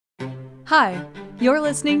Hi, you're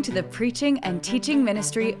listening to the preaching and teaching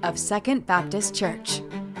ministry of Second Baptist Church.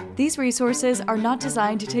 These resources are not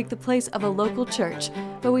designed to take the place of a local church,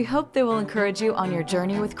 but we hope they will encourage you on your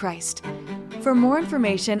journey with Christ. For more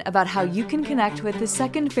information about how you can connect with the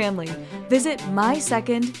Second family, visit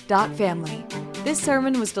mysecond.family. This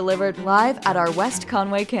sermon was delivered live at our West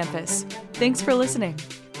Conway campus. Thanks for listening.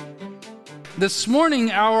 This morning,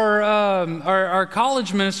 our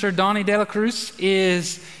college minister, Donnie De La Cruz,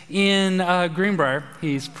 is in Greenbrier.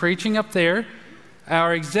 He's preaching up there.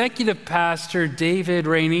 Our executive pastor, David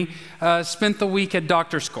Rainey, spent the week at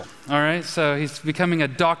doctor school, all right? So he's becoming a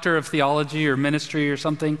doctor of theology or ministry or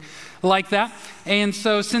something like that. And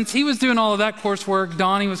so since he was doing all of that coursework,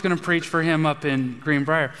 Donnie was going to preach for him up in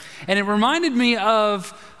Greenbrier. And it reminded me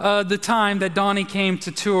of the time that Donnie came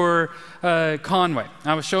to tour Conway.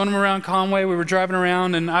 I was showing him around Conway. We were driving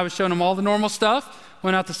around, and I was showing him all the normal stuff.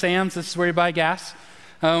 Went out to Sam's. This is where you buy gas.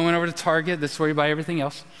 Went over to Target. This is where you buy everything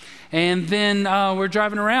else. And then we're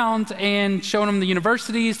driving around and showing them the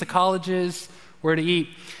universities, the colleges, where to eat.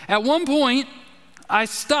 At one point, I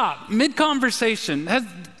stopped mid-conversation.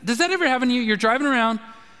 Does that ever happen to you? You're driving around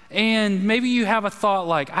and maybe you have a thought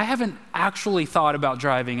like, I haven't actually thought about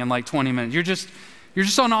driving in like 20 minutes. You're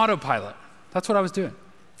just on autopilot. That's what I was doing.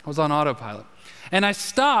 I was on autopilot. And I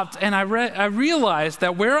stopped and I realized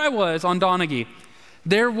that where I was on Donaghy,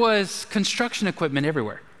 there was construction equipment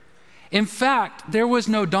everywhere. In fact, there was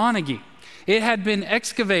no Donaghy. It had been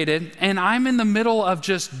excavated, and I'm in the middle of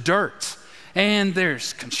just dirt. And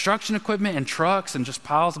there's construction equipment and trucks and just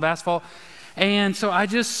piles of asphalt. And so I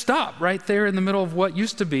just stopped right there in the middle of what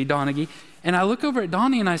used to be Donaghy. And I look over at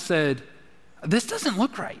Donnie and I said, this doesn't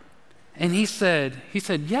look right. And he said,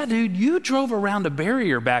 yeah, dude, you drove around a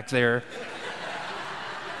barrier back there.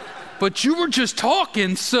 But you were just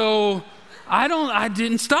talking, so I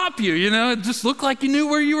didn't stop you, it just looked like you knew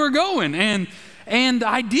where you were going. And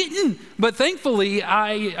I didn't, but thankfully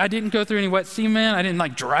I didn't go through any wet cement. I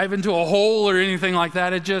didn't drive into a hole or anything like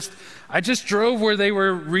that. I just drove where they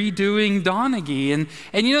were redoing Donaghy. And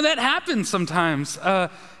that happens sometimes.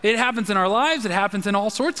 It happens in our lives. It happens in all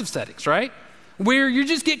sorts of settings, right? Where you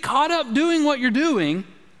just get caught up doing what you're doing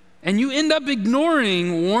and you end up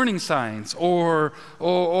ignoring warning signs or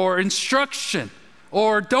instruction.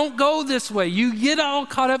 Or don't go this way. You get all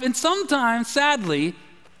caught up, and sometimes, sadly,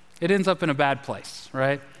 it ends up in a bad place,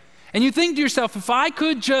 right? And you think to yourself, if I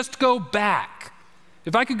could just go back,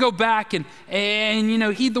 if I could go back and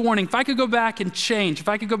heed the warning, if I could go back and change, if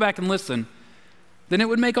I could go back and listen, then it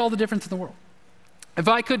would make all the difference in the world. If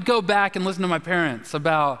I could go back and listen to my parents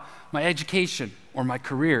about my education or my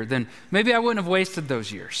career, then maybe I wouldn't have wasted those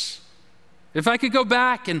years. If I could go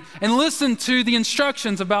back and listen to the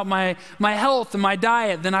instructions about my health and my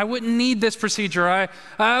diet, then I wouldn't need this procedure.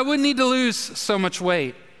 I wouldn't need to lose so much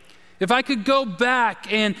weight. If I could go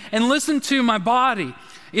back and listen to my body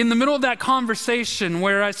in the middle of that conversation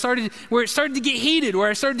where it started to get heated, where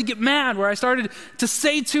I started to get mad, where I started to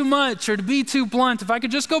say too much or to be too blunt, if I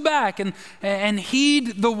could just go back and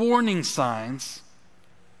heed the warning signs,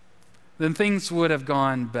 then things would have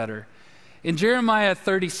gone better. In Jeremiah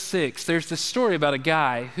 36, there's this story about a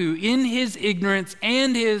guy who, in his ignorance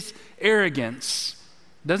and his arrogance,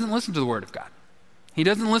 doesn't listen to the word of God. He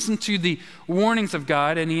doesn't listen to the warnings of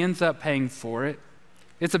God, and he ends up paying for it.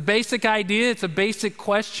 It's a basic idea. It's a basic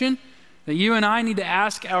question that you and I need to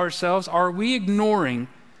ask ourselves. Are we ignoring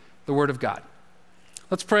the word of God?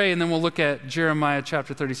 Let's pray, and then we'll look at Jeremiah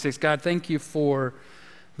chapter 36. God, thank you for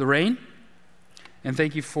the rain, and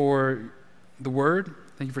thank you for the word.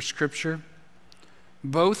 Thank you for Scripture.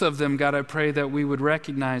 Both of them, God, I pray that we would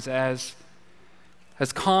recognize as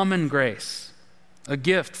common grace, a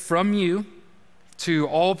gift from you to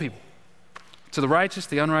all people, to the righteous,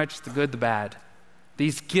 the unrighteous, the good, the bad.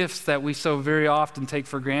 These gifts that we so very often take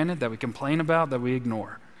for granted, that we complain about, that we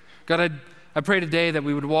ignore. God, I pray today that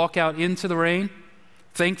we would walk out into the rain,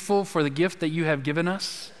 thankful for the gift that you have given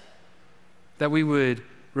us, that we would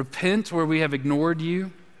repent where we have ignored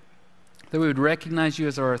you, that we would recognize you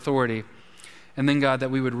as our authority, and then, God, that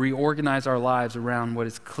we would reorganize our lives around what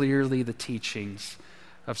is clearly the teachings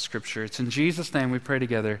of Scripture. It's in Jesus' name we pray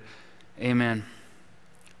together. Amen.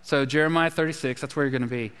 So Jeremiah 36, that's where you're going to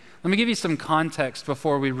be. Let me give you some context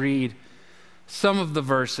before we read some of the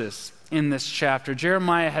verses in this chapter.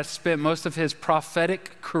 Jeremiah has spent most of his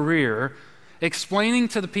prophetic career explaining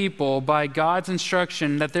to the people by God's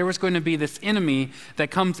instruction that there was going to be this enemy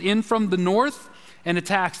that comes in from the north and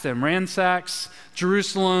attacks them, ransacks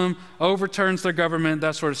Jerusalem, overturns their government,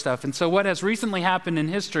 that sort of stuff. And so what has recently happened in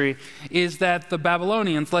history is that the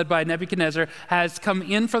Babylonians, led by Nebuchadnezzar, has come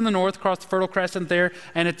in from the north, across the Fertile Crescent there,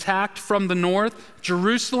 and attacked from the north.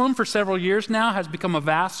 Jerusalem, for several years now, has become a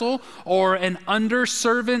vassal or an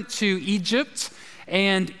underservant to Egypt.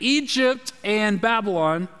 And Egypt and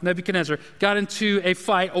Babylon, Nebuchadnezzar, got into a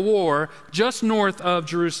fight, a war, just north of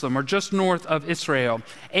Jerusalem or just north of Israel.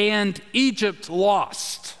 And Egypt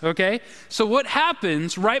lost, okay? So what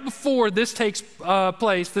happens right before this takes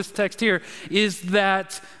place, this text here, is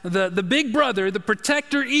that the big brother, the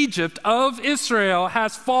protector Egypt of Israel,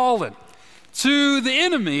 has fallen to the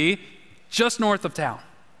enemy just north of town,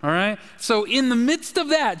 all right? So in the midst of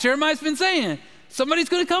that, Jeremiah's been saying, somebody's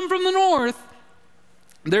going to come from the north.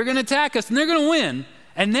 They're going to attack us and they're going to win.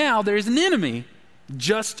 And now there's an enemy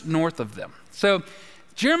just north of them. So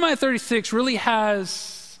Jeremiah 36 really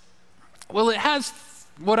has, it has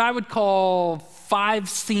what I would call 5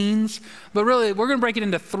 scenes, but really we're going to break it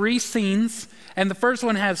into 3 scenes. And the first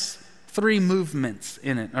one has 3 movements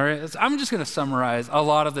in it. All right. So I'm just going to summarize a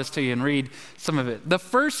lot of this to you and read some of it. The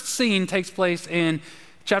first scene takes place in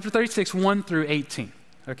chapter 36, 1 through 18.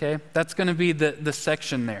 Okay. That's going to be the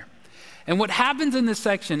section there. And what happens in this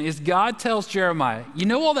section is God tells Jeremiah, you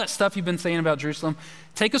know all that stuff you've been saying about Jerusalem?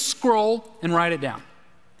 Take a scroll and write it down.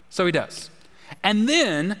 So he does. And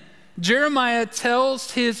then Jeremiah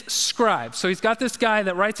tells his scribe, so he's got this guy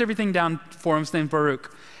that writes everything down for him, his name's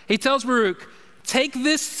Baruch. He tells Baruch, take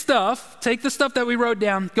the stuff that we wrote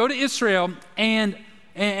down, go to Israel and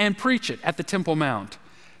preach it at the Temple Mount.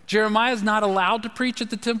 Jeremiah is not allowed to preach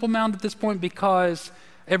at the Temple Mount at this point because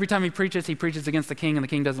every time he preaches against the king, and the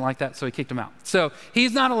king doesn't like that, so he kicked him out. So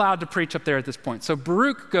he's not allowed to preach up there at this point. So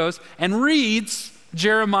Baruch goes and reads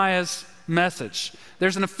Jeremiah's message.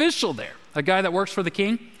 There's an official there, a guy that works for the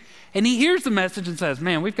king, and he hears the message and says,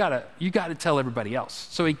 man, you got to tell everybody else.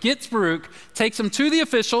 So he gets Baruch, takes him to the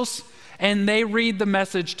officials, and they read the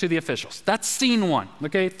message to the officials. That's scene 1,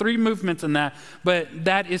 okay? 3 movements in that, but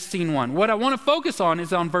that is scene 1. What I want to focus on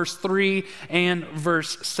is on verse 3 and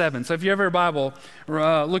verse 7. So if you have your Bible,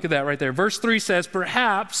 look at that right there. Verse 3 says,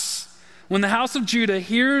 perhaps when the house of Judah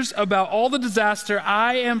hears about all the disaster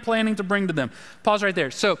I am planning to bring to them. Pause right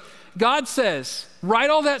there. So God says,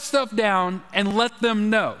 write all that stuff down and let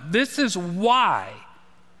them know. This is why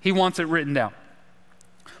he wants it written down.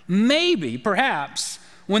 Maybe, perhaps,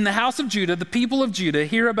 when the house of Judah, the people of Judah,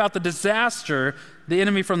 hear about the disaster, the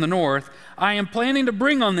enemy from the north, I am planning to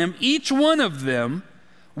bring on them, each one of them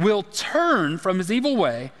will turn from his evil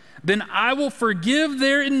way, then I will forgive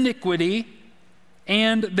their iniquity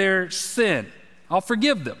and their sin. I'll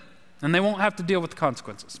forgive them, and they won't have to deal with the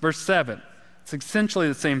consequences. Verse 7, it's essentially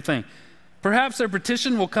the same thing. Perhaps their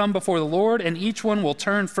petition will come before the Lord, and each one will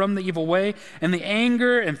turn from the evil way, and the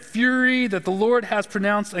anger and fury that the Lord has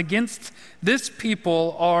pronounced against this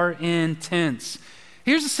people are intense.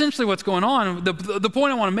 Here's essentially what's going on. The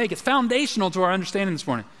point I want to make, it's foundational to our understanding this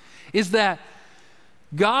morning, is that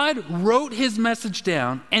God wrote his message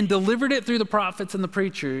down and delivered it through the prophets and the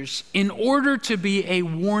preachers in order to be a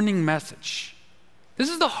warning message. This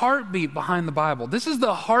is the heartbeat behind the Bible. This is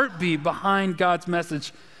the heartbeat behind God's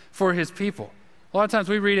message for his people. A lot of times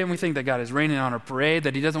we read it and we think that God is raining on our parade,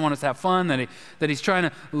 that he doesn't want us to have fun, that he's trying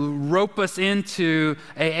to rope us into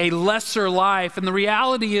a lesser life. And the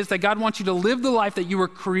reality is that God wants you to live the life that you were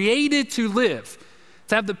created to live,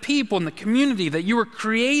 to have the people and the community that you were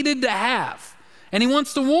created to have. And he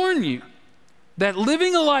wants to warn you that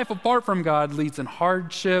living a life apart from God leads in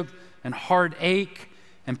hardship and heartache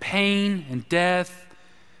and pain and death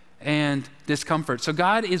and discomfort. So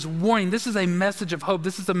God is warning. This is a message of hope.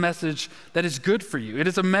 This is a message that is good for you. It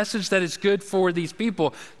is a message that is good for these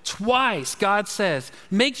people. Twice God says,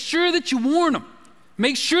 make sure that you warn them.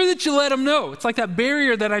 Make sure that you let them know. It's like that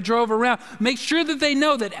barrier that I drove around. Make sure that they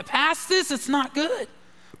know that past this, it's not good.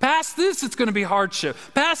 Past this, it's going to be hardship.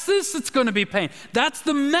 Past this, it's going to be pain. That's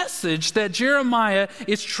the message that Jeremiah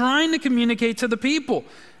is trying to communicate to the people.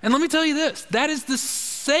 And let me tell you this, that is the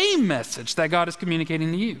same message that God is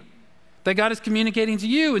communicating to you. That God is communicating to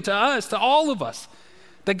you and to us, to all of us.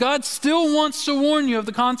 That God still wants to warn you of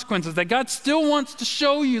the consequences. That God still wants to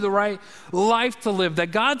show you the right life to live.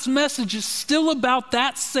 That God's message is still about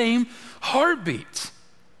that same heartbeat.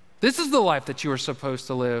 This is the life that you are supposed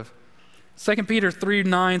to live. 2 Peter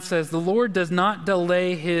 3:9 says, the Lord does not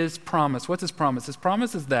delay his promise. What's his promise? His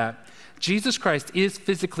promise is that Jesus Christ is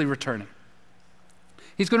physically returning.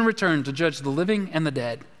 He's going to return to judge the living and the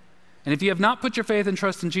dead. And if you have not put your faith and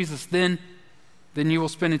trust in Jesus, then you will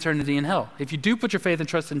spend eternity in hell. If you do put your faith and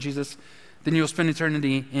trust in Jesus, then you'll spend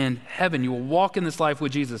eternity in heaven. You will walk in this life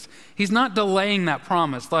with Jesus. He's not delaying that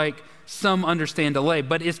promise like some understand delay,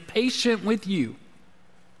 but is patient with you,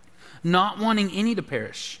 not wanting any to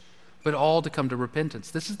perish, but all to come to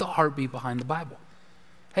repentance. This is the heartbeat behind the Bible.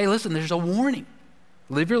 Hey, listen, there's a warning.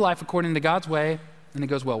 Live your life according to God's way, and it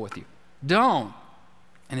goes well with you. Don't,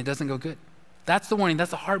 and it doesn't go good. That's the warning.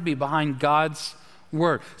 That's the heartbeat behind God's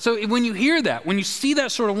word. So when you hear that, when you see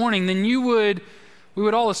that sort of warning, then we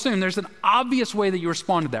would all assume there's an obvious way that you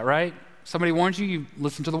respond to that, right? Somebody warns you, you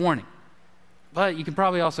listen to the warning. But you can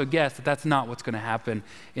probably also guess that that's not what's going to happen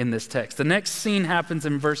in this text. The next scene happens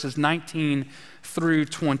in verses 19 through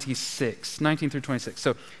 26. 19 through 26.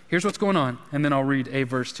 So here's what's going on, and then I'll read a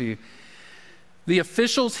verse to you. The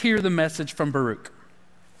officials hear the message from Baruch,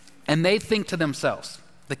 and they think to themselves,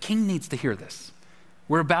 the king needs to hear this.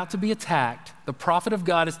 We're about to be attacked. The prophet of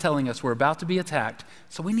God is telling us we're about to be attacked,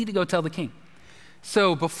 so we need to go tell the king.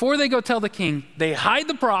 So before they go tell the king, they hide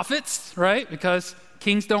the prophets, right? Because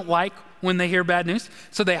kings don't like when they hear bad news.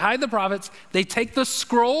 So they hide the prophets. They take the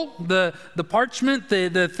scroll, the parchment,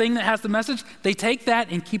 the thing that has the message. They take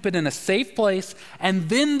that and keep it in a safe place, and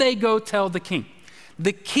then they go tell the king.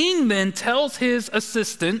 The king then tells his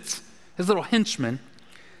assistant, his little henchman,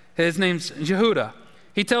 his name's Jehudah.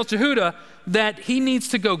 He tells Jehudah that he needs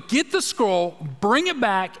to go get the scroll, bring it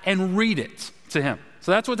back, and read it to him.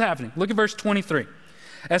 So that's what's happening. Look at verse 23.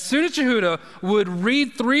 As soon as Jehudah would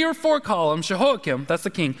read 3 or 4 columns, Jehoiakim, that's the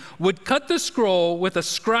king, would cut the scroll with a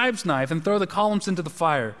scribe's knife and throw the columns into the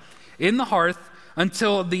fire in the hearth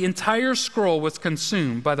until the entire scroll was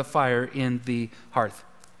consumed by the fire in the hearth.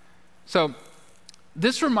 So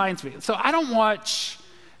this reminds me. So I don't watch.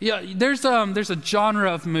 Yeah, there's a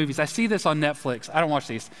genre of movies. I see this on Netflix. I don't watch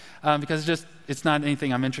these because it's not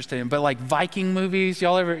anything I'm interested in. But like Viking movies,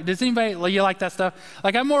 does anybody, you like that stuff?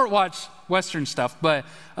 Like I more watch Western stuff, but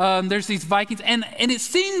there's these Vikings. And it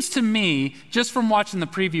seems to me, just from watching the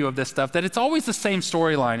preview of this stuff, that it's always the same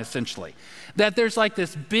storyline essentially. That there's like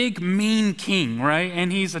this big mean king, right?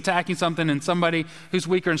 And he's attacking something and somebody who's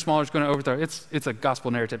weaker and smaller is going to overthrow. It's a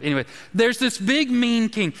gospel narrative. Anyway, there's this big mean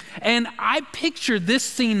king. And I picture this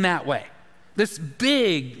scene that way. This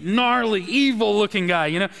big, gnarly, evil-looking guy,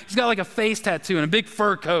 he's got like a face tattoo and a big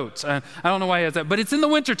fur coat. I don't know why he has that, but it's in the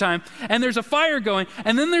wintertime, and there's a fire going,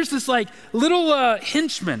 and then there's this like little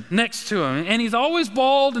henchman next to him, and he's always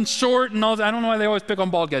bald and short and all that. I don't know why they always pick on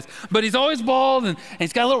bald guys, but he's always bald, and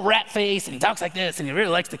he's got a little rat face, and he talks like this, and he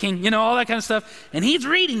really likes the king, all that kind of stuff, and he's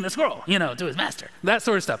reading the scroll, to his master, that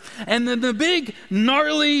sort of stuff. And then the big,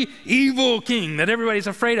 gnarly, evil king that everybody's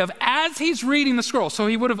afraid of, as he's reading the scroll, so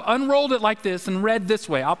he would have unrolled it like this and read this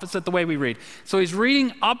way, opposite the way we read. So he's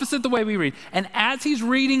reading opposite the way we read. And as he's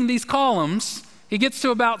reading these columns, he gets to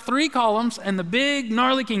about 3 columns, and the big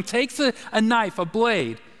gnarly king takes a knife, a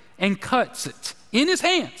blade, and cuts it in his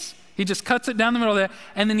hands. He just cuts it down the middle there,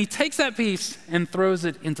 and then he takes that piece and throws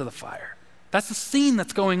it into the fire. That's the scene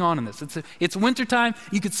that's going on in this. It's wintertime.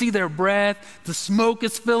 You could see their breath. The smoke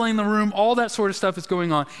is filling the room. All that sort of stuff is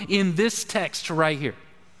going on in this text right here.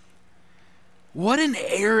 What an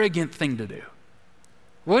arrogant thing to do.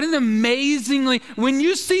 What an amazingly, when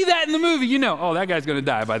you see that in the movie, oh, that guy's going to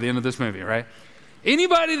die by the end of this movie, right?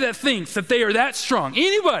 Anybody that thinks that they are that strong,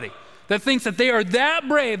 anybody that thinks that they are that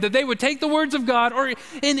brave, that they would take the words of God, or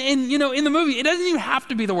in the movie, it doesn't even have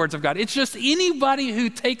to be the words of God. It's just anybody who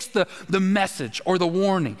takes the message or the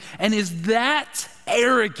warning and is that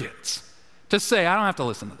arrogant to say, I don't have to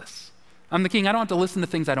listen to this. I'm the king. I don't have to listen to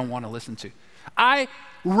things I don't want to listen to. I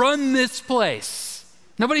run this place.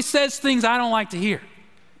 Nobody says things I don't like to hear.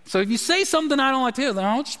 So if you say something I don't like to hear, then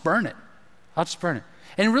I'll just burn it.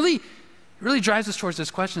 And it really drives us towards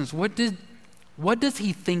this question is what does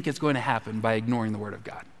he think is going to happen by ignoring the word of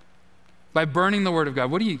God? By burning the word of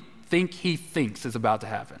God, what do you think he thinks is about to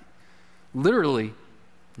happen? Literally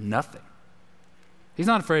nothing. He's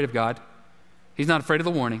not afraid of God. He's not afraid of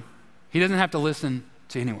the warning. He doesn't have to listen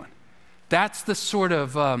to anyone. That's the sort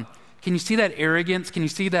of, can you see that arrogance? Can you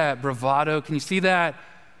see that bravado? Can you see that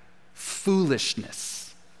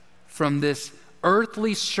foolishness from this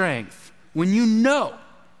earthly strength when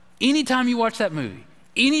anytime you watch that movie,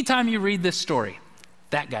 anytime you read this story,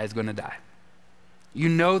 that guy's going to die. You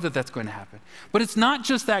know that that's going to happen. But it's not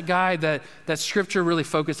just that guy that Scripture really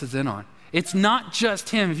focuses in on. It's not just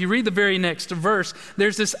him. If you read the very next verse,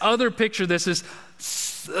 there's this other picture. There's the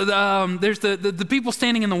people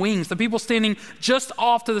standing in the wings, the people standing just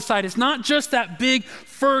off to the side. It's not just that big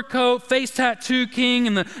fur coat, face tattoo king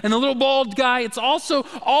and the little bald guy. It's also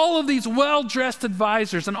all of these well-dressed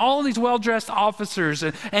advisors and all of these well-dressed officers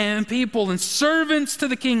and people and servants to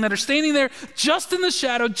the king that are standing there just in the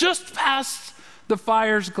shadow, just past the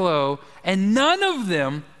fires glow, and none of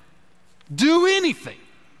them do anything.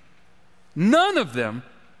 None of them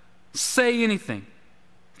say anything.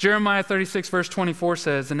 Jeremiah 36 verse 24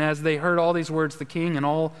 says, and as they heard all these words, the king and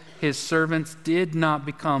all his servants did not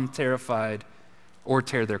become terrified or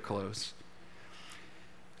tear their clothes.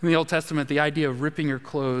 In the Old Testament, the idea of ripping your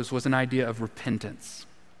clothes was an idea of repentance.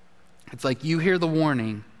 It's like you hear the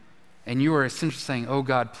warning and you are essentially saying, oh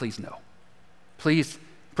God, please no. Please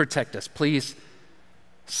protect us. Please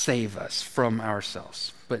save us from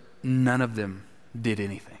ourselves. But none of them did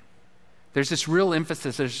anything. There's this real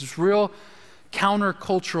emphasis, there's this real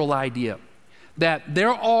countercultural idea that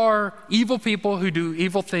there are evil people who do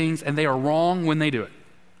evil things and they are wrong when they do it.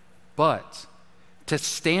 But to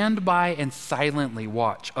stand by and silently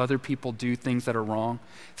watch other people do things that are wrong,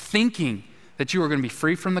 thinking that you are going to be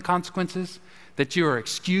free from the consequences, that you are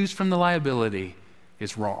excused from the liability,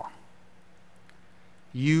 is wrong.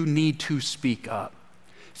 You need to speak up.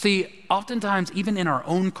 See, oftentimes, even in our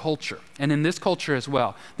own culture, and in this culture as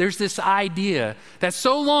well, there's this idea that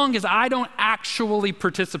so long as I don't actually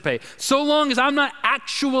participate, so long as I'm not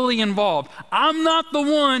actually involved, I'm not the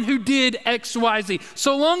one who did X, Y, Z.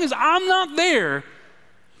 So long as I'm not there,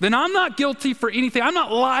 then I'm not guilty for anything. I'm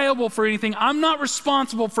not liable for anything. I'm not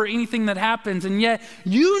responsible for anything that happens. And yet,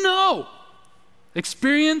 you know,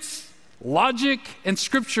 experience, logic, and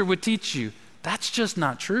scripture would teach you that's just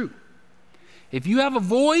not true. If you have a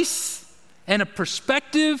voice and a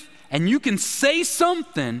perspective and you can say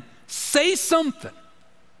something, say something.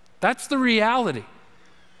 That's the reality.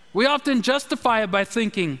 We often justify it by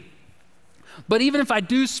thinking, but even if I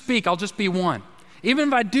do speak, I'll just be one. Even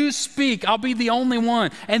if I do speak, I'll be the only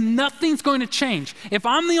one, and nothing's going to change. If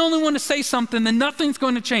I'm the only one to say something, then nothing's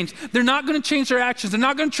going to change. They're not going to change their actions. They're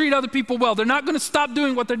not going to treat other people well. They're not going to stop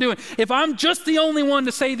doing what they're doing. If I'm just the only one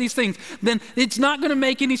to say these things, then it's not going to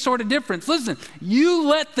make any sort of difference. Listen, you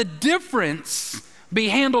let the difference be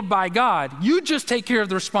handled by God. You just take care of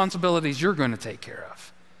the responsibilities you're going to take care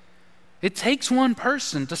of. It takes one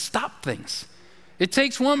person to stop things. It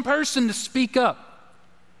takes one person to speak up.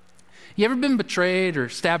 You ever been betrayed or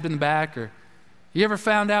stabbed in the back, or you ever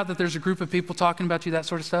found out that there's a group of people talking about you, that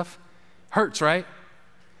sort of stuff? Hurts, right?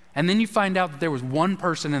 And then you find out that there was one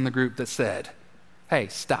person in the group that said, hey,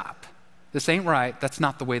 stop. This ain't right. That's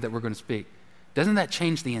not the way that we're going to speak. Doesn't that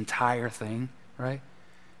change the entire thing, right?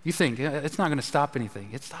 You think it's not going to stop anything.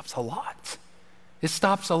 It stops a lot. It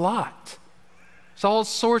stops a lot. It's all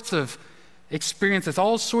sorts of experiences,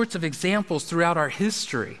 all sorts of examples throughout our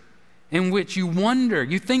history in which you wonder,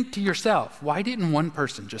 you think to yourself, why didn't one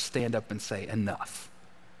person just stand up and say enough,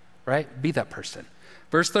 right? Be that person.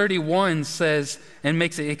 Verse 31 says, and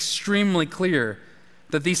makes it extremely clear,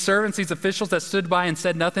 that these servants, these officials that stood by and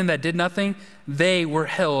said nothing, that did nothing, they were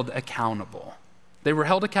held accountable. They were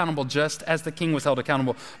held accountable just as the king was held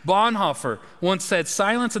accountable. Bonhoeffer once said,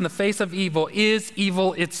 silence in the face of evil is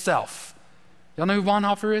evil itself. Y'all know who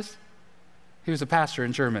Bonhoeffer is? He was a pastor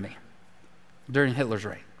in Germany during Hitler's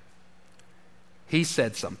reign. He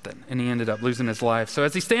said something, and he ended up losing his life. So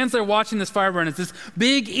as he stands there watching this fire burn, as this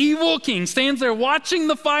big evil king stands there watching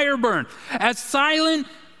the fire burn, as silent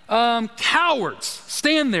cowards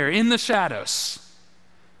stand there in the shadows,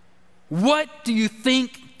 what do you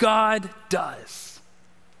think God does?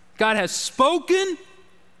 God has spoken.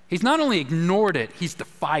 He's not only ignored it, he's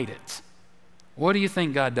defied it. What do you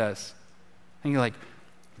think God does? I think he like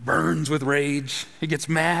burns with rage. He gets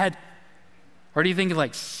mad. Or do you think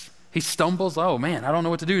he stumbles? Oh man, I don't know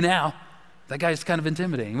what to do now. That guy's kind of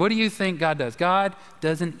intimidating. What do you think God does? God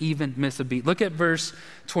doesn't even miss a beat. Look at verse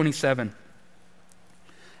 27.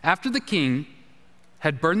 After the king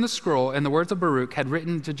had burned the scroll and the words of Baruch had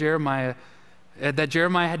written to Jeremiah, that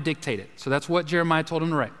Jeremiah had dictated. So that's what Jeremiah told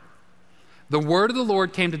him to write. The word of the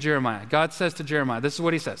Lord came to Jeremiah. God says to Jeremiah, this is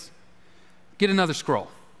what he says. Get another scroll.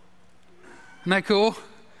 Isn't that cool?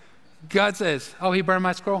 God says, oh, he burned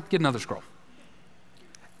my scroll? Get another scroll.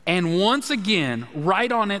 And once again,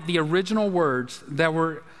 write on it the original words that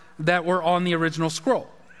were on the original scroll,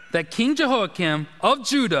 that King Jehoiakim of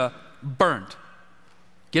Judah burned.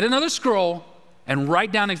 Get another scroll and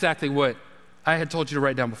write down exactly what I had told you to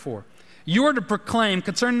write down before. You are to proclaim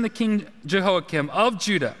concerning the King Jehoiakim of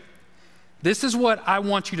Judah. This is what I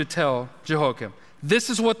want you to tell Jehoiakim. This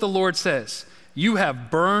is what the Lord says. You have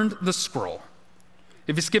burned the scroll.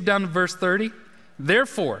 If you skip down to verse 30,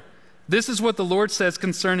 therefore, this is what the Lord says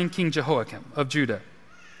concerning King Jehoiakim of Judah.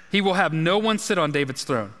 He will have no one sit on David's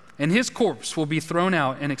throne, and his corpse will be thrown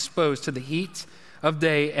out and exposed to the heat of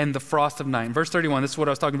day and the frost of night. In verse 31, this is what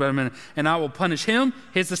I was talking about a minute. And I will punish him,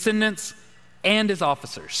 his descendants, and his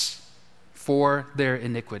officers for their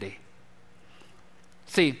iniquity.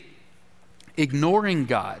 See, Ignoring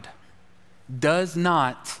God does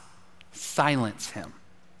not silence him.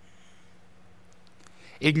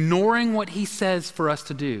 Ignoring what he says for us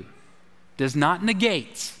to do does not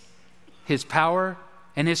negate his power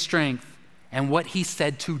and his strength and what he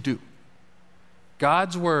said to do.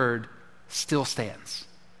 God's word still stands.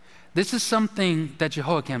 This is something that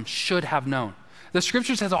Jehoiakim should have known. The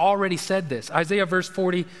scriptures has already said this. Isaiah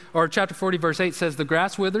chapter 40, verse 8 says, "The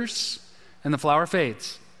grass withers and the flower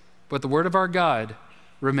fades, but the word of our God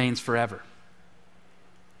remains forever."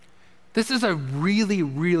 This is a really,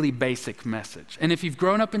 really basic message. And if you've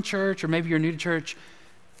grown up in church or maybe you're new to church,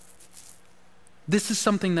 this is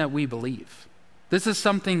something that we believe. This is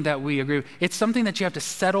something that we agree with. It's something that you have to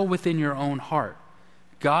settle within your own heart.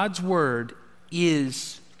 God's word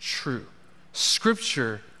is true.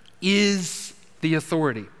 Scripture is the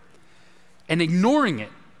authority. And ignoring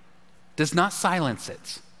it does not silence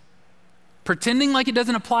it. Pretending like it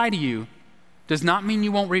doesn't apply to you does not mean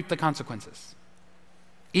you won't reap the consequences.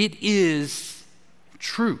 It is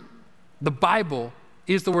true. The Bible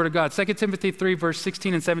is the word of God. 2 Timothy 3, verse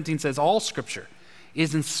 16 and 17 says, "All scripture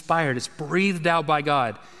is inspired, is breathed out by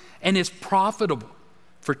God, and is profitable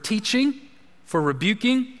for teaching, for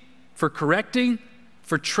rebuking, for correcting,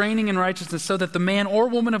 for training in righteousness, so that the man or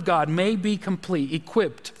woman of God may be complete,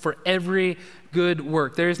 equipped for every good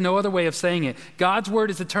work." There is no other way of saying it. God's word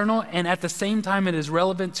is eternal, and at the same time, it is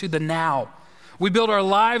relevant to the now. We build our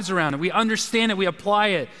lives around it. We understand it. We apply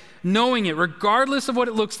it, knowing it. Regardless of what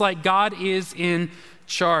it looks like, God is in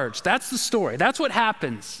charge. That's the story. That's what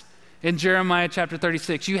happens in Jeremiah chapter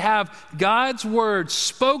 36. You have God's word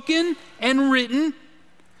spoken and written,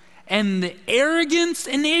 and the arrogance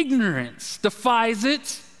and ignorance defies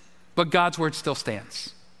it, but God's word still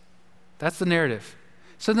stands. That's the narrative.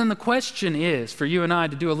 So then the question is for you and I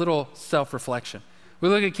to do a little self-reflection. We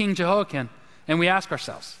look at King Jehoiakim and we ask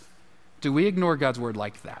ourselves, do we ignore God's word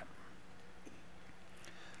like that?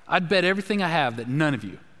 I'd bet everything I have that none of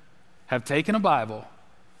you have taken a Bible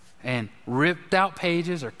and ripped out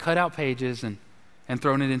pages or cut out pages and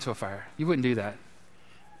thrown it into a fire. You wouldn't do that.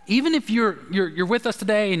 Even if you're with us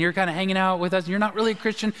today and you're kind of hanging out with us, and you're not really a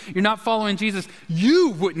Christian, you're not following Jesus, you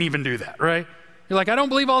wouldn't even do that, right? You're like, I don't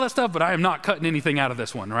believe all that stuff, but I am not cutting anything out of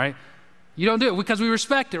this one, right? You don't do it because we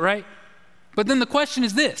respect it, right? But then the question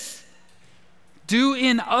is this: do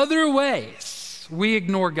in other ways we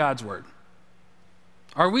ignore God's word?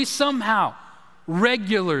 Are we somehow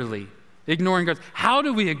regularly ignoring God's? How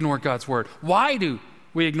do we ignore God's word? Why do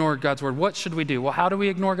we ignore God's word? What should we do? Well, how do we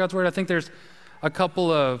ignore God's word? I think there's a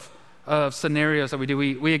couple of scenarios that we do.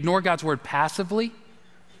 We ignore God's word passively.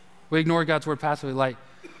 We ignore God's word passively. Like,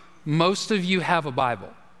 most of you have a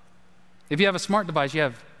Bible. If you have a smart device, you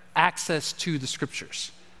have access to the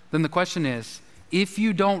scriptures. Then the question is, if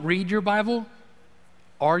you don't read your Bible,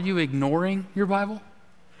 are you ignoring your Bible?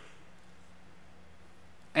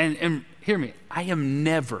 And hear me, I am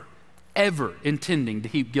never, ever intending to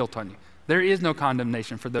heap guilt on you. There is no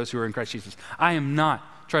condemnation for those who are in Christ Jesus. I am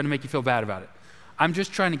not trying to make you feel bad about it. I'm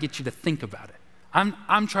just trying to get you to think about it.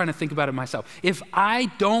 I'm trying to think about it myself. If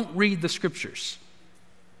I don't read the scriptures,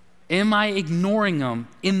 am I ignoring them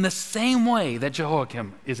in the same way that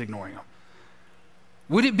Jehoiakim is ignoring them?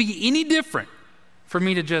 Would it be any different for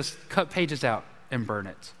me to just cut pages out and burn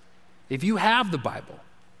it? If you have the Bible,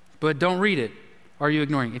 but don't read it, are you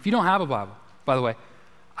ignoring it? If you don't have a Bible, by the way,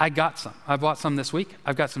 I got some. I bought some this week.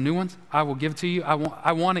 I've got some new ones. I will give to you.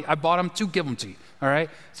 I bought them to give them to you, all right?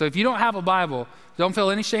 So if you don't have a Bible, don't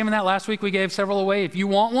feel any shame in that. Last week we gave several away. If you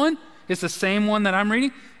want one, it's the same one that I'm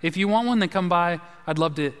reading. If you want one, then come by. I'd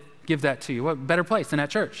love to give that to you. What better place than at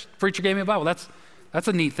church? Preacher gave me a Bible. That's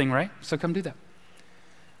a neat thing, right? So come do that.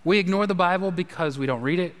 We ignore the Bible because we don't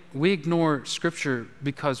read it. We ignore Scripture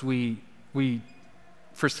because we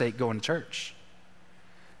forsake going to church.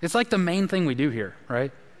 It's like the main thing we do here,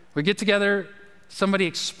 right? We get together, somebody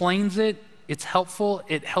explains it, it's helpful,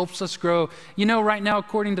 it helps us grow. You know, right now,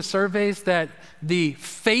 according to surveys, that the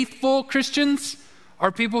faithful Christians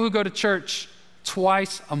are people who go to church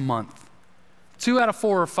twice a month. 2 out of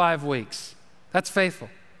 4 or 5 weeks. That's faithful.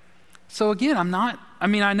 So again,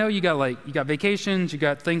 I know you got vacations, you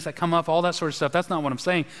got things that come up, all that sort of stuff. That's not what I'm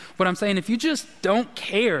saying. What I'm saying, if you just don't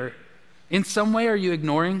care, in some way, are you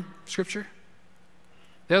ignoring Scripture?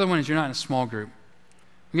 The other one is you're not in a small group.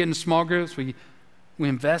 We get into small groups, we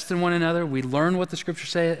invest in one another, we learn what the Scriptures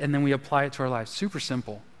say, and then we apply it to our lives. Super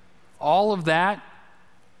simple. All of that,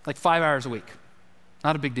 like 5 hours a week.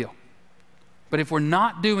 Not a big deal. But if we're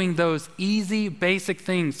not doing those easy, basic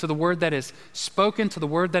things to the word that is spoken, to the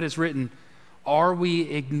word that is written, are we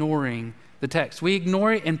ignoring the text? We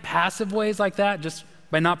ignore it in passive ways like that, just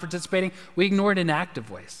by not participating. We ignore it in active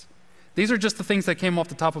ways. These are just the things that came off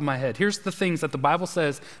the top of my head. Here's the things that the Bible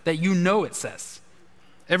says that you know it says.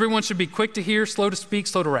 Everyone should be quick to hear, slow to speak,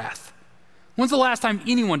 slow to wrath. When's the last time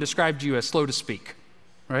anyone described you as slow to speak,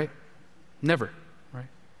 right? Never, right?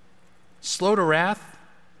 Slow to wrath,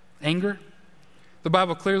 anger. The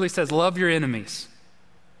Bible clearly says, love your enemies.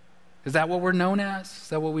 Is that what we're known as? Is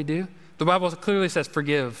that what we do? The Bible clearly says,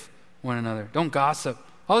 forgive one another. Don't gossip.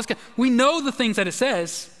 All this. We know the things that it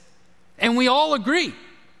says, and we all agree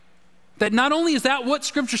that not only is that what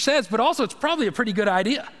Scripture says, but also it's probably a pretty good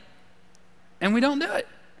idea. And we don't do it.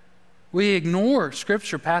 We ignore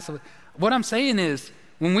Scripture passively. What I'm saying is,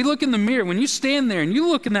 when we look in the mirror, when you stand there and you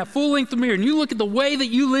look in that full-length mirror and you look at the way that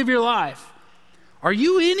you live your life, are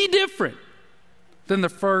you any different than the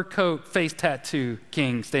fur coat, face tattoo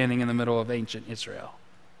king standing in the middle of ancient Israel?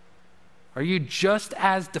 Are you just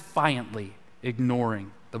as defiantly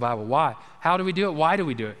ignoring the Bible? Why? How do we do it? Why do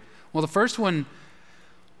we do it? Well, the first one,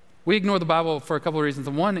 we ignore the Bible for a couple of reasons.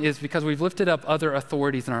 And one is because we've lifted up other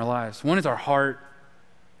authorities in our lives. One is our heart.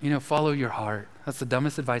 Follow your heart. That's the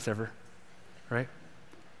dumbest advice ever, right?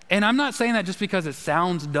 And I'm not saying that just because it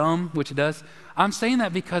sounds dumb, which it does. I'm saying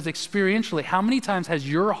that because experientially, how many times has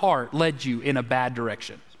your heart led you in a bad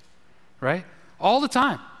direction, right? All the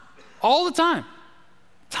time. All the time.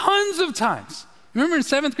 Tons of times. Remember in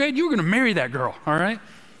 7th grade, you were going to marry that girl, all right?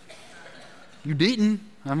 You didn't.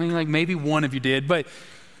 I mean, like maybe one of you did, but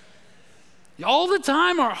all the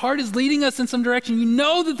time our heart is leading us in some direction. You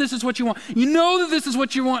know that this is what you want. You know that this is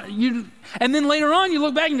what you want. And then later on you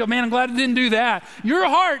look back and go, man, I'm glad I didn't do that. Your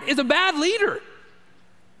heart is a bad leader.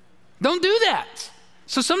 Don't do that.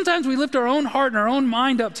 So sometimes we lift our own heart and our own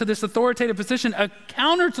mind up to this authoritative position, a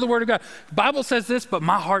counter to the Word of God. The Bible says this, but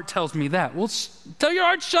my heart tells me that. Well, tell your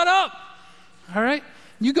heart, shut up. All right?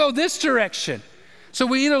 You go this direction. So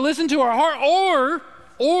we either listen to our heart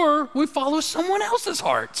or we follow someone else's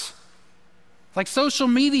heart. Like social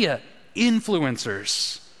media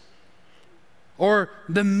influencers, or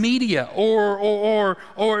the media,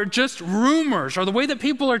 or just rumors, or the way that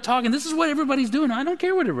people are talking. This is what everybody's doing. I don't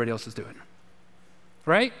care what everybody else is doing,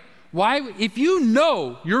 right? Why? If you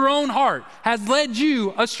know your own heart has led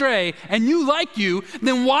you astray and you like you,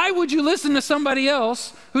 then why would you listen to somebody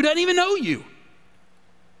else who doesn't even know you?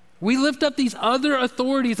 We lift up these other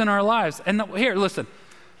authorities in our lives. And here, listen.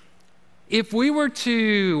 If we were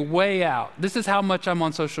to weigh out, this is how much I'm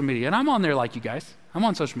on social media, and I'm on there like you guys. I'm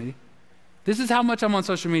on social media. This is how much I'm on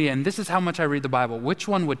social media, and this is how much I read the Bible. Which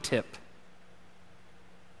one would tip?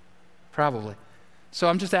 Probably. So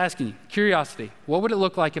I'm just asking you, curiosity, what would it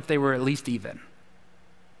look like if they were at least even?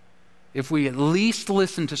 If we at least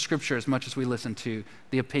listened to Scripture as much as we listen to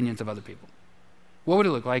the opinions of other people? What would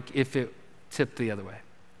it look like if it tipped the other way?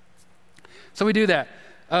 So we do that.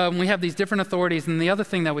 We have these different authorities, and the other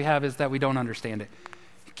thing that we have is that we don't understand it.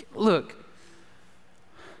 Look,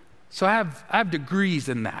 so I have degrees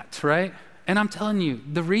in that, right? And I'm telling you,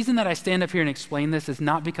 the reason that I stand up here and explain this is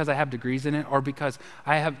not because I have degrees in it or because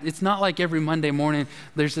it's not like every Monday morning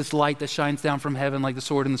there's this light that shines down from heaven like the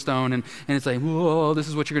sword and the stone, and it's like, whoa, this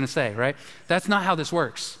is what you're going to say, right? That's not how this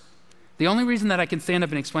works. The only reason that I can stand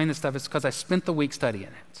up and explain this stuff is because I spent the week studying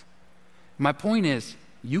it. My point is,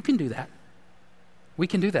 you can do that. We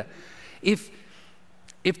can do that. If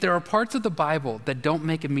there are parts of the Bible that don't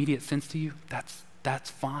make immediate sense to you, that's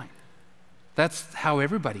fine. That's how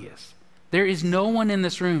everybody is. There is no one in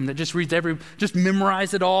this room that just just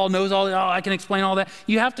memorize it all, knows all, I can explain all that.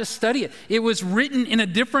 You have to study it. It was written in a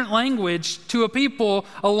different language to a people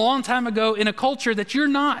a long time ago in a culture that you're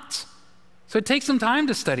not. So it takes some time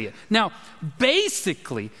to study it. Now,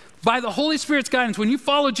 basically, by the Holy Spirit's guidance, when you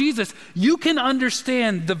follow Jesus, you can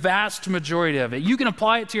understand the vast majority of it. You can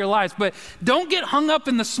apply it to your lives, but don't get hung up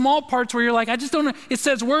in the small parts where you're like, I just don't know. It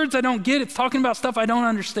says words I don't get. It's talking about stuff I don't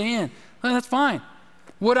understand. Well, that's fine.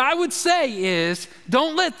 What I would say is,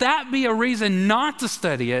 don't let that be a reason not to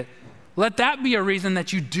study it. Let that be a reason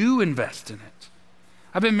that you do invest in it.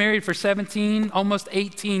 I've been married for 17, almost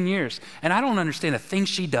 18 years, and I don't understand a thing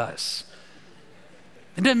she does.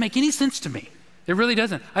 It doesn't make any sense to me. It really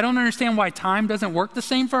doesn't. I don't understand why time doesn't work the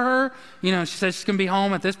same for her. She says she's going to be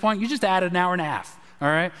home at this point. You just add an hour and a half, all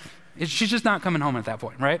right? She's just not coming home at that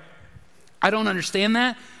point, right? I don't understand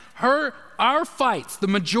that. Our fights, the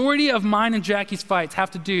majority of mine and Jackie's fights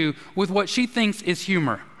have to do with what she thinks is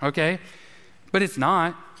humor, okay? But it's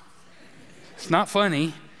not. It's not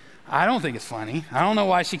funny. I don't think it's funny. I don't know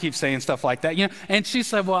why she keeps saying stuff like that, And she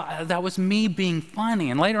said, well, that was me being funny.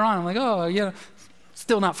 And later on, I'm like,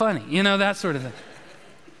 still not funny, that sort of thing.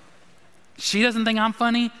 She doesn't think I'm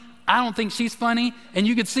funny. I don't think she's funny. And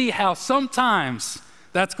you can see how sometimes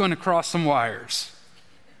that's going to cross some wires.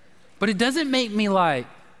 But it doesn't make me like,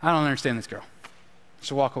 I don't understand this girl.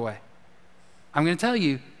 She'll walk away. I'm going to tell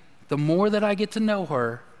you, the more that I get to know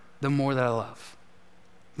her, the more that I love.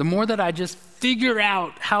 The more that I just figure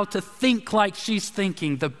out how to think like she's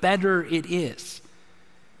thinking, the better it is.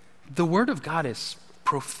 The Word of God is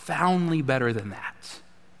profoundly better than that.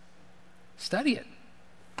 Study it.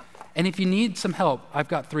 And if you need some help, I've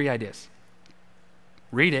got 3 ideas.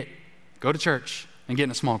 Read it, go to church, and get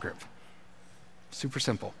in a small group. Super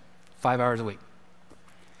simple. 5 hours a week.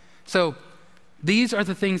 So these are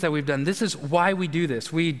the things that we've done. This is why we do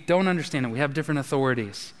this. We don't understand it. We have different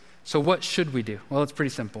authorities. So what should we do? Well, it's pretty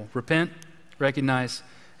simple. Repent, recognize,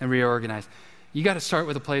 and reorganize. You got to start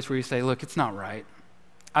with a place where you say, look, it's not right.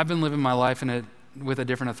 I've been living my life with a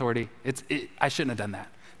different authority. I shouldn't have done that.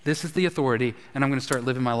 This is the authority, and I'm going to start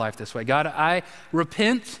living my life this way. God, I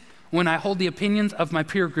repent when I hold the opinions of my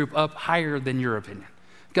peer group up higher than your opinion.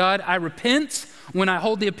 God, I repent when I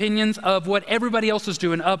hold the opinions of what everybody else is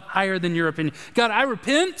doing up higher than your opinion. God, I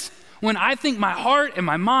repent when I think my heart and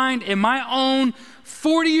my mind and my own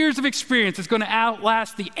 40 years of experience is going to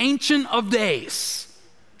outlast the Ancient of Days.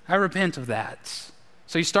 I repent of that.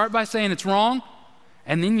 So you start by saying it's wrong,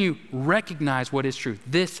 and then you recognize what is true.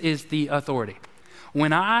 This is the authority.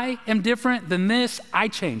 When I am different than this, I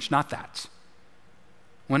change, not that.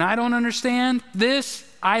 When I don't understand this,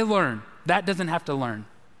 I learn. That doesn't have to learn.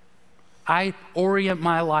 I orient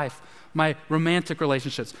my life, my romantic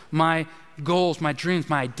relationships, my goals, my dreams,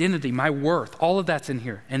 my identity, my worth, all of that's in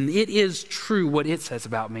here. And it is true what it says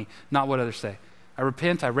about me, not what others say. I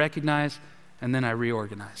repent, I recognize, and then I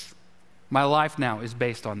reorganize. My life now is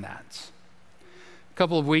based on that. A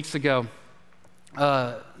couple of weeks ago,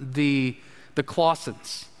 the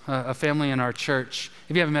Clausens, a family in our church,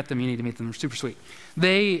 if you haven't met them, you need to meet them. They're super sweet.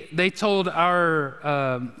 They told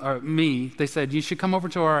me, they said, you should come over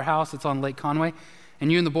to our house. It's on Lake Conway,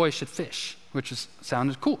 and you and the boys should fish, which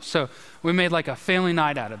sounded cool. So we made like a family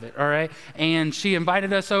night out of it, all right? And she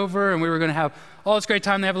invited us over, and we were going to have all this great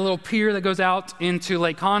time. They have a little pier that goes out into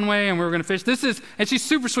Lake Conway, and we were going to fish. And she's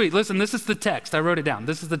super sweet. Listen, this is the text. I wrote it down.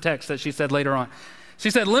 This is the text that she said later on. She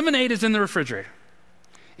said, lemonade is in the refrigerator.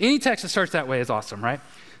 Any text that starts that way is awesome, right?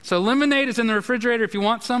 So lemonade is in the refrigerator if you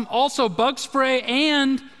want some. Also, bug spray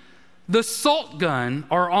and the salt gun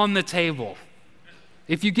are on the table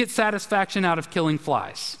if you get satisfaction out of killing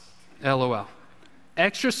flies. LOL.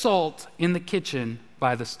 Extra salt in the kitchen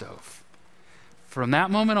by the stove. From that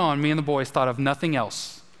moment on, me and the boys thought of nothing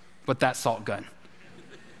else but that salt gun.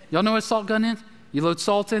 Y'all know what a salt gun is? You load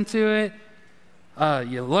salt into it.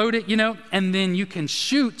 You load it, and then you can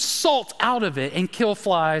shoot salt out of it and kill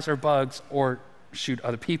flies or bugs or shoot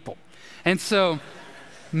other people. And so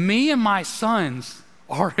me and my sons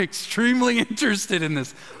are extremely interested in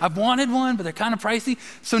this. I've wanted one, but they're kind of pricey.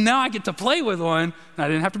 So now I get to play with one, and I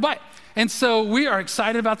didn't have to buy it. And so we are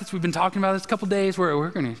excited about this. We've been talking about this a couple days. We're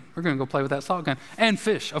going to go play with that salt gun and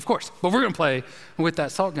fish, of course. But we're going to play with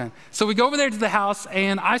that salt gun. So we go over there to the house,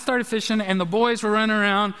 and I started fishing, and the boys were running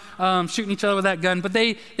around shooting each other with that gun. But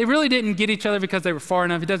they really didn't get each other because they were far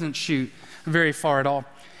enough. It doesn't shoot very far at all.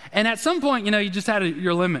 And at some point, you just had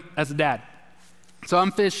your limit as a dad. So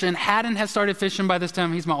I'm fishing. Haddon has started fishing by this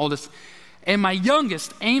time. He's my oldest. And my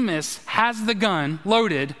youngest, Amos, has the gun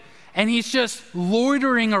loaded, and he's just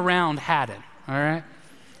loitering around Haddon, all right?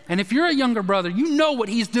 And if you're a younger brother, you know what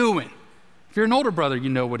he's doing. If you're an older brother, you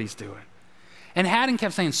know what he's doing. And Haddon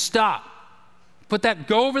kept saying, stop.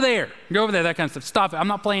 Go over there, that kind of stuff. Stop it, I'm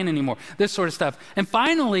not playing anymore, this sort of stuff. And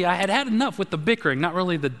finally, I had enough with the bickering, not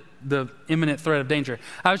really the imminent threat of danger.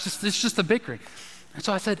 It's just the bickering. And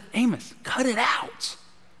so I said, Amos, cut it out.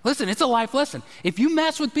 Listen, it's a life lesson. If you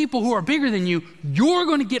mess with people who are bigger than you, you're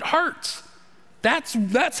going to get hurt.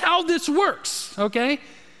 That's how this works, okay?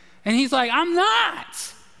 And he's like, I'm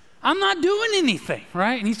not doing anything,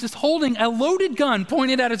 right? And he's just holding a loaded gun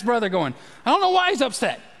pointed at his brother going, I don't know why he's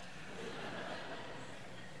upset.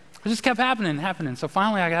 It just kept happening. So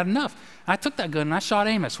finally I got enough. I took that gun and I shot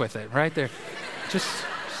Amos with it right there. Just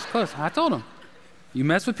close. I told him, you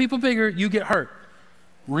mess with people bigger, you get hurt.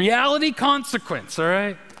 Reality consequence, all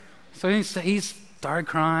right? So he started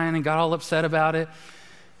crying and got all upset about it.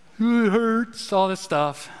 It hurts, all this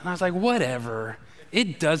stuff. And I was like, whatever.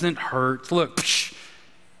 It doesn't hurt. Look,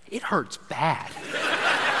 it hurts bad.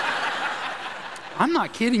 I'm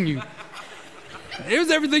not kidding you. It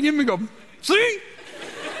was everything in me go, see?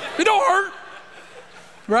 It don't hurt.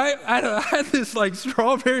 Right? I had this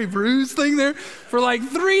strawberry bruise thing there for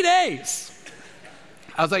 3 days.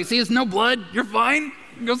 I was like, see, there's no blood. You're fine.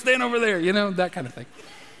 Go stand over there. That kind of thing.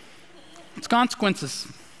 It's consequences.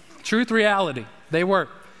 Truth, reality. They work.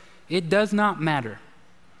 It does not matter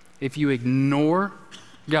if you ignore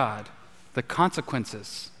God. The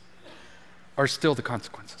consequences are still the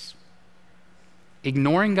consequences.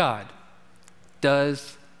 Ignoring God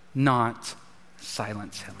does not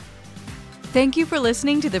silence him. Thank you for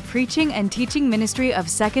listening to the preaching and teaching ministry of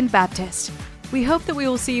Second Baptist. We hope that we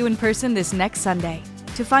will see you in person this next Sunday.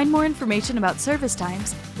 To find more information about service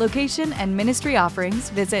times, location, and ministry offerings,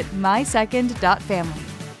 visit mysecond.family.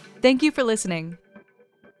 Thank you for listening.